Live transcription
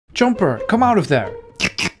Jumper, come out of there.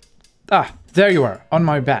 Ah, there you are, on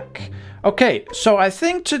my back. Okay, so I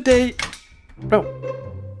think today... Oh,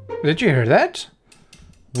 did you hear that?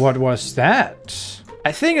 What was that?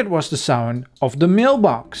 I think it was the sound of the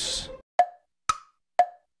mailbox.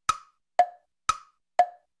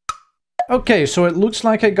 Okay, so it looks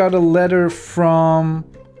like I got a letter from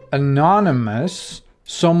Anonymous.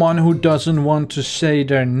 Someone who doesn't want to say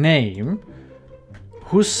their name.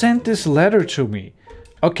 Who sent this letter to me?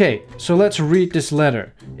 Okay, so let's read this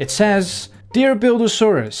letter. It says, "Dear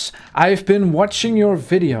Buildosaurus, I've been watching your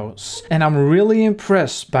videos and I'm really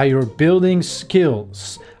impressed by your building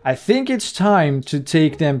skills. I think it's time to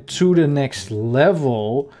take them to the next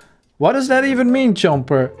level." What does that even mean,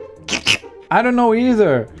 Jumper? I don't know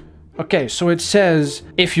either. Okay, so it says,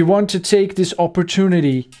 if you want to take this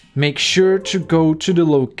opportunity, make sure to go to the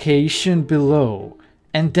location below.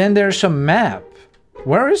 And then there's a map.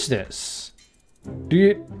 Where is this? Do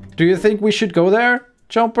you think we should go there,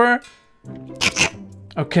 Jumper?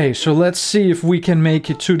 Okay, so let's see if we can make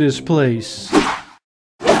it to this place.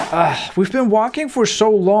 We've been walking for so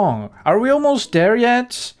long. Are we almost there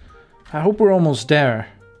yet? I hope we're almost there.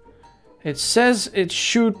 It says it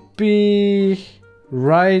should be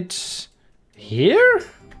right here?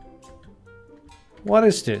 What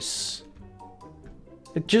is this?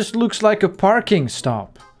 It just looks like a parking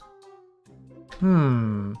stop.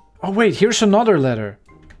 Oh wait, here's another letter.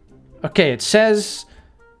 Okay, it says,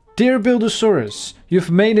 "Dear Buildosaurus,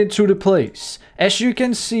 you've made it to the place. As you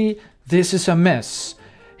can see, this is a mess.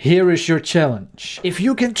 Here is your challenge. If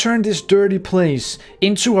you can turn this dirty place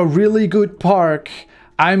into a really good park,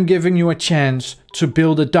 I'm giving you a chance to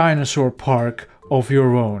build a dinosaur park of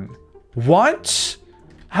your own." What?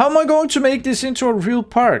 How am I going to make this into a real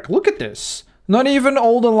park? Look at this. Not even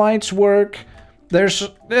all the lights work.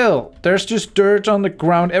 There's just dirt on the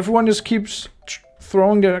ground. Everyone just keeps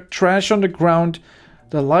throwing their trash on the ground.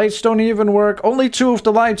 The lights don't even work. Only 2 of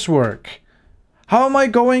the lights work. How am I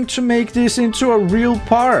going to make this into a real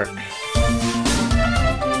park?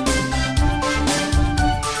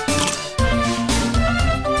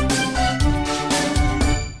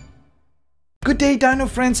 Good day, Dino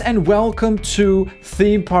friends, and welcome to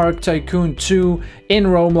Theme Park Tycoon 2 in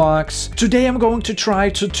Roblox. Today I'm going to try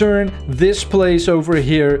to turn this place over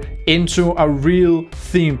here into a real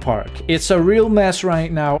theme park. It's a real mess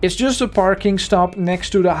right now. It's just a parking stop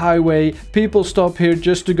next to the highway. People stop here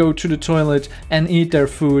just to go to the toilet and eat their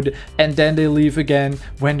food, and then they leave again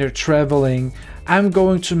when they're traveling. I'm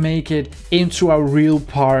going to make it into a real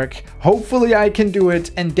park. Hopefully I can do it,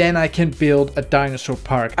 and then I can build a dinosaur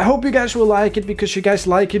park. I hope you guys will like it, because you guys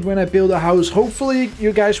like it when I build a house. Hopefully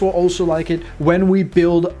you guys will also like it when we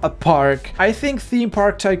build a park. I think Theme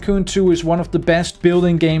Park Tycoon 2 is one of the best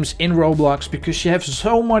building games in Roblox, because you have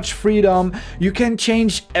so much freedom. You can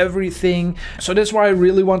change everything. So that's why I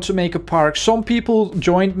really want to make a park. Some people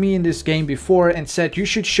joined me in this game before and said you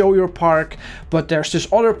should show your park, but there's this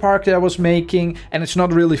other park that I was making and it's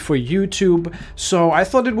not really for YouTube. So I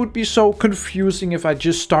thought it would be so confusing if I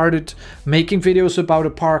just started making videos about a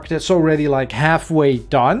park that's already like halfway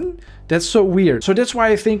done. That's so weird. So that's why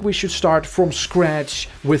I think we should start from scratch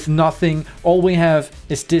with nothing. All we have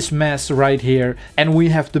is this mess right here, and we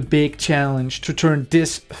have the big challenge to turn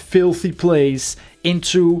this filthy place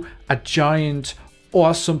into a giant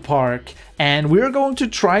awesome park. And we're going to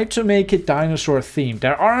try to make it dinosaur themed.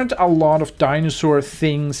 There aren't a lot of dinosaur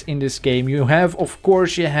things in this game. You have, of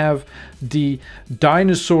course, you have the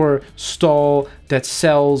dinosaur stall that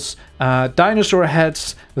sells dinosaur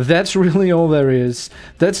heads. That's really all there is.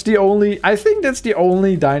 That's the only, I think that's the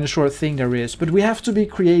only dinosaur thing there is. But we have to be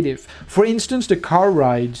creative. For instance, the car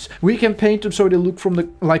rides. We can paint them so they look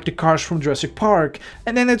like the cars from Jurassic Park.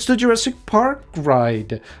 And then it's the Jurassic Park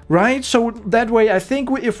ride, right? So that way, I think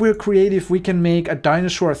if we're creative, we can make a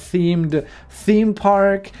dinosaur themed theme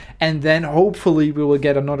park, and then hopefully we will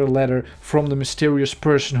get another letter from the mysterious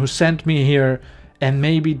person who sent me here, and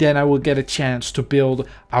maybe then I will get a chance to build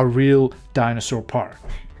a real dinosaur park.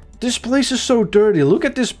 This place is so dirty. Look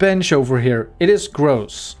at this bench over here. It is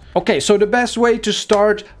gross. Okay, so the best way to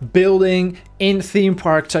start building in Theme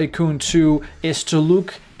Park Tycoon 2 is to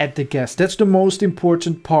look at the guests. That's the most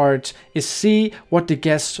important part, is see what the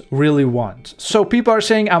guests really want. So people are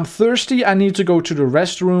saying, I'm thirsty, I need to go to the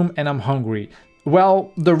restroom, and I'm hungry.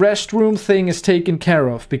 Well, the restroom thing is taken care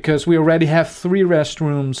of, because we already have 3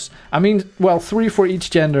 restrooms. I mean, well, 3 for each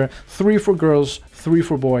gender, 3 for girls, 3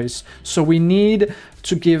 for boys. So we need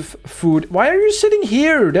to give food. Why are you sitting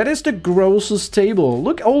here? That is the grossest table.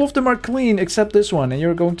 Look, all of them are clean except this one, and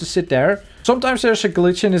you're going to sit there. Sometimes there's a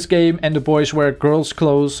glitch in this game and the boys wear girls'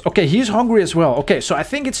 clothes. Okay, he's hungry as well. Okay, so I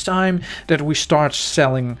think it's time that we start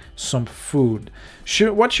selling some food.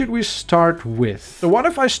 What should we start with? So what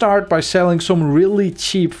if I start by selling some really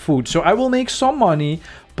cheap food? So I will make some money,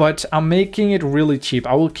 but I'm making it really cheap.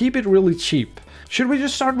 I will keep it really cheap. Should we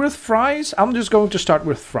just start with fries? I'm just going to start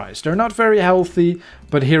with fries. They're not very healthy,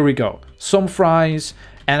 but here we go. Some fries,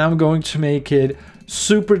 and I'm going to make it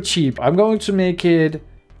super cheap. I'm going to make it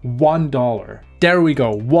 $1. There we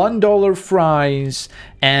go. $1 fries.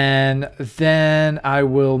 And then I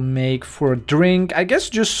will make for a drink, I guess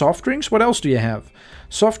just soft drinks. What else do you have?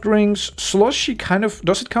 Soft drinks, slushy kind of,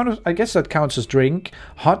 does it count as, I guess that counts as drink.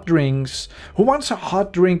 Hot drinks. Who wants a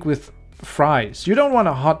hot drink with fries? You don't want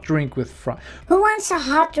a hot drink with fries. Who wants a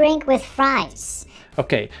hot drink with fries?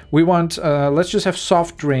 Okay, we want, let's just have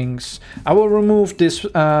soft drinks. I will remove this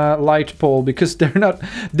light pole because they're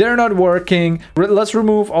not working. Let's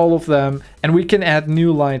remove all of them and we can add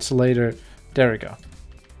new lights later. There we go.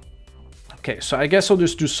 Okay, so I guess I'll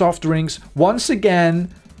just do soft drinks. Once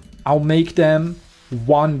again, I'll make them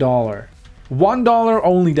 $1. $1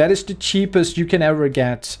 only. That is the cheapest you can ever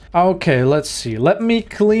get. Okay, let's see. Let me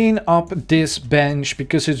clean up this bench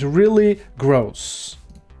because it's really gross.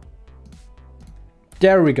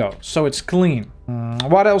 There we go. So it's clean.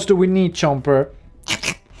 What else do we need, Chomper?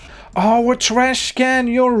 Oh, a trash can.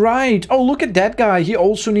 You're right. Oh, look at that guy. He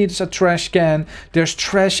also needs a trash can. There's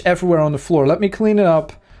trash everywhere on the floor. Let me clean it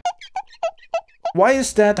up. Why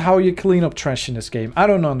is that how you clean up trash in this game? I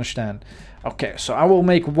don't understand. Okay, so I will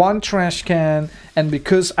make 1 trash can. And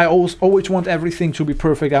because I always want everything to be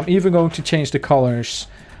perfect, I'm even going to change the colors.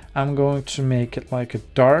 I'm going to make it like a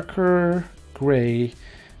darker gray.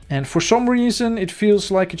 And for some reason, it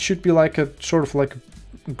feels like it should be like a sort of like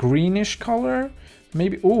a greenish color.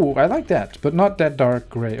 Maybe, oh, I like that, but not that dark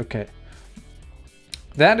gray. Okay.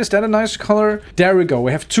 Is that a nice color? There we go.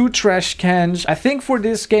 We have 2 trash cans. I think for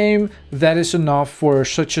this game, that is enough for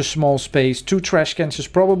such a small space. 2 trash cans is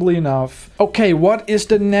probably enough. Okay, what is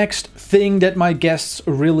the next thing that my guests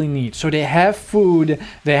really need? So they have food,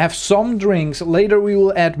 they have some drinks. Later we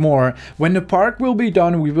will add more. When the park will be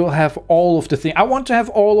done, we will have all of the things. I want to have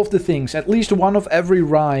all of the things. At least 1 of every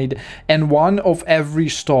ride and 1 of every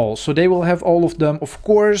stall. So they will have all of them, of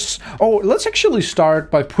course. Oh, let's actually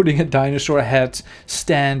start by putting a dinosaur head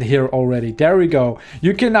stand here already. There we go.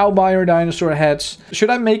 You can now buy your dinosaur heads. Should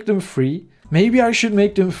I make them free? Maybe I should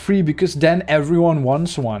make them free because then everyone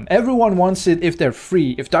wants one. Everyone wants it if they're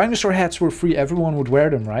free. If dinosaur heads were free, everyone would wear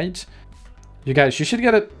them, right? You guys, you should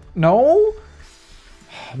get it. No?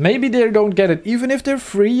 Maybe they don't get it. Even if they're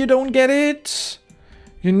free, you don't get it?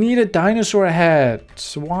 You need a dinosaur head.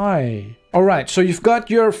 Why? Alright, so you've got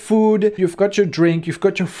your food, you've got your drink, you've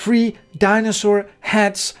got your free dinosaur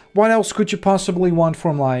hats. What else could you possibly want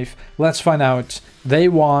from life? Let's find out. They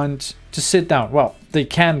want to sit down. Well, they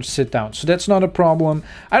can sit down, so that's not a problem.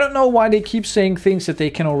 I don't know why they keep saying things that they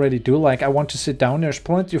can already do. Like, I want to sit down. There's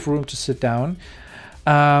plenty of room to sit down.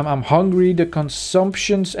 I'm hungry. The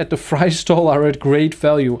consumptions at the fry stall are at great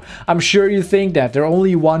value. I'm sure you think that. They're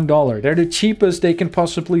only $1. They're the cheapest they can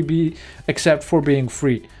possibly be, except for being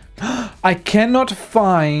free. I cannot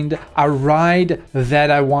find a ride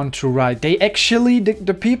that I want to ride. They actually,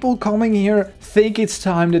 the people coming here think it's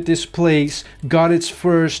time that this place got its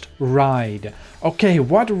first ride. Okay,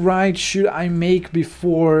 what ride should I make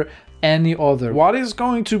before any other? What is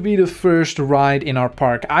going to be the first ride in our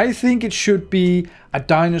park? I think it should be a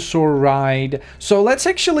dinosaur ride. So let's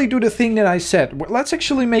actually do the thing that I said. Let's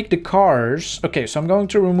actually make the cars. Okay, so I'm going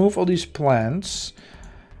to remove all these plants.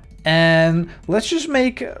 And let's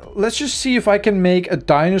just see if I can make a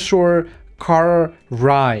dinosaur car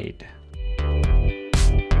ride.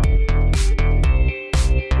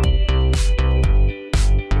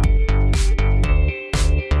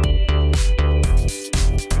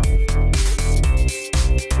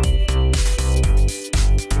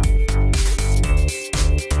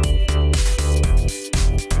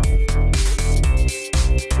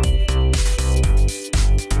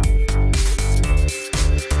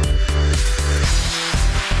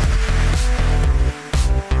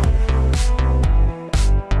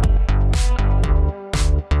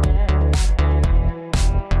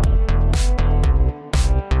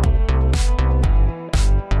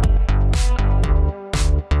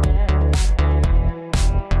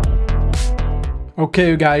 Okay,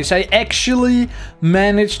 you guys, I actually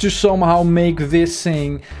managed to somehow make this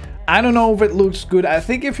thing. I don't know if it looks good. I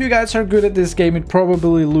think if you guys are good at this game, it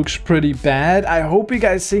probably looks pretty bad. I hope you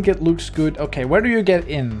guys think it looks good. Okay, where do you get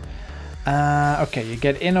in? Okay, you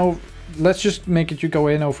get in over... Let's just make it you go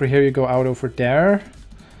in over here, you go out over there.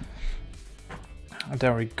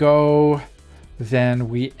 There we go. Then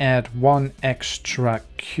we add one extra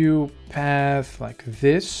cube path like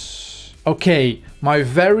this. Okay, my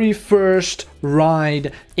very first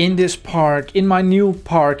ride in this park, in my new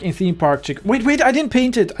park, in theme park. Wait, I didn't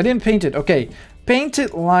paint it. Okay, paint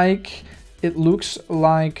it like it looks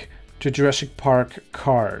like the Jurassic Park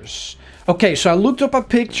cars. Okay, so I looked up a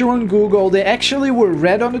picture on Google. They actually were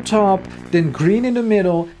red on the top, then green in the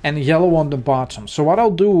middle, and yellow on the bottom. So what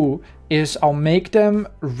I'll do is I'll make them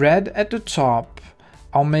red at the top,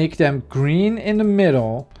 I'll make them green in the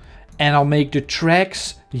middle, and I'll make the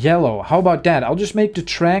tracks yellow. How about that? I'll just make the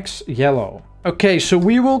tracks yellow. Okay, so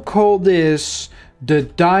we will call this the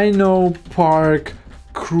Dino Park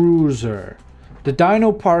Cruiser. The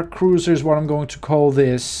Dino Park Cruiser is what I'm going to call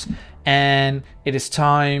this, and it is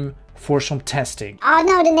time for some testing. Oh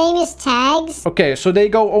no, the name is Tags. Okay, so they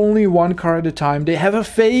go only one car at a time. They have a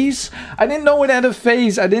face. I didn't know it had a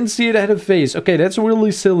face. I didn't see it had a face. Okay, that's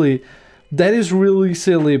really silly. That is really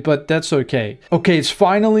silly, but that's okay. Okay, it's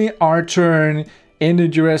finally our turn in the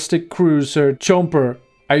Jurassic Cruiser. Chomper,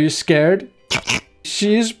 are you scared?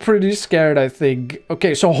 She is pretty scared, I think.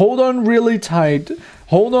 Okay, so hold on really tight.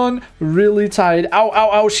 Hold on really tight. Ow,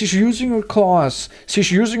 ow, ow. She's using her claws. She's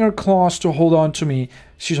using her claws to hold on to me.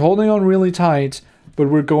 She's holding on really tight, but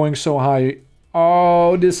we're going so high.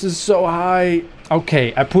 Oh, this is so high.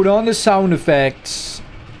 Okay, I put on the sound effects.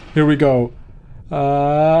 Here we go.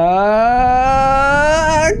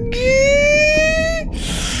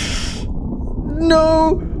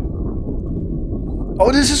 No.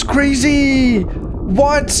 Oh, this is crazy.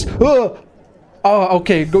 What? Oh,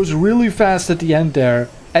 okay. It goes really fast at the end there.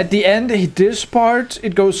 At the end, this part,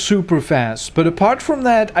 it goes super fast. But apart from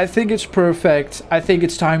that, I think it's perfect. I think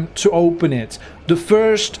it's time to open it. The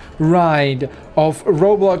first ride of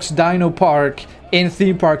Roblox Dino Park in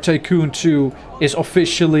Theme Park Tycoon 2 is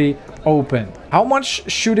officially open. How much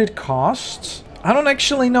should it cost? I don't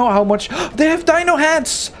actually know how much. They have dino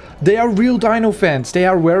hats! They are real dino fans. They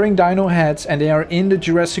are wearing dino hats and they are in the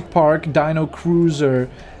Jurassic Park Dino Cruiser.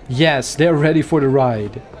 Yes, they're ready for the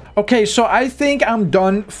ride. Okay, so I think I'm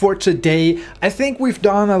done for today. I think we've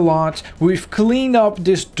done a lot. We've cleaned up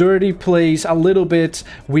this dirty place a little bit.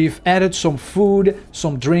 We've added some food,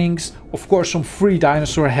 some drinks, of course some free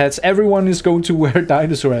dinosaur hats. Everyone is going to wear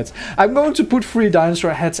dinosaur hats. I'm going to put free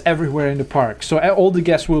dinosaur hats everywhere in the park, so all the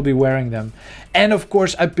guests will be wearing them. And of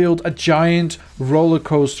course I built a giant roller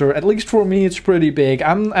coaster. At least for me it's pretty big.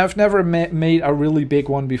 I've never made a really big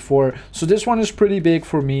one before, so this one is pretty big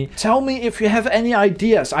for me. Tell me if you have any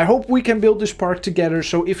ideas. I hope we can build this park together,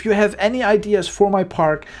 so if you have any ideas for my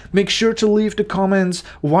park, make sure to leave the comments.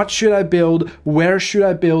 What should I build? Where should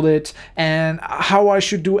I build it? And how I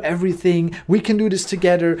should do everything. We can do this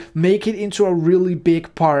together, make it into a really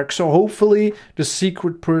big park. So hopefully the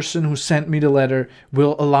secret person who sent me the letter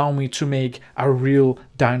will allow me to make a real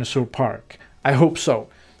dinosaur park. I hope so.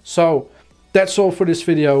 So that's all for this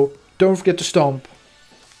video. Don't forget to stomp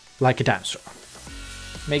like a dinosaur.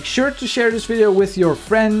 Make sure to share this video with your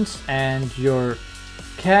friends and your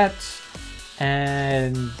cat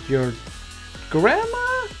and your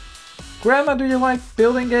grandma. Grandma, do you like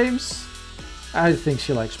building games? I think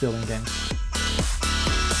she likes building games.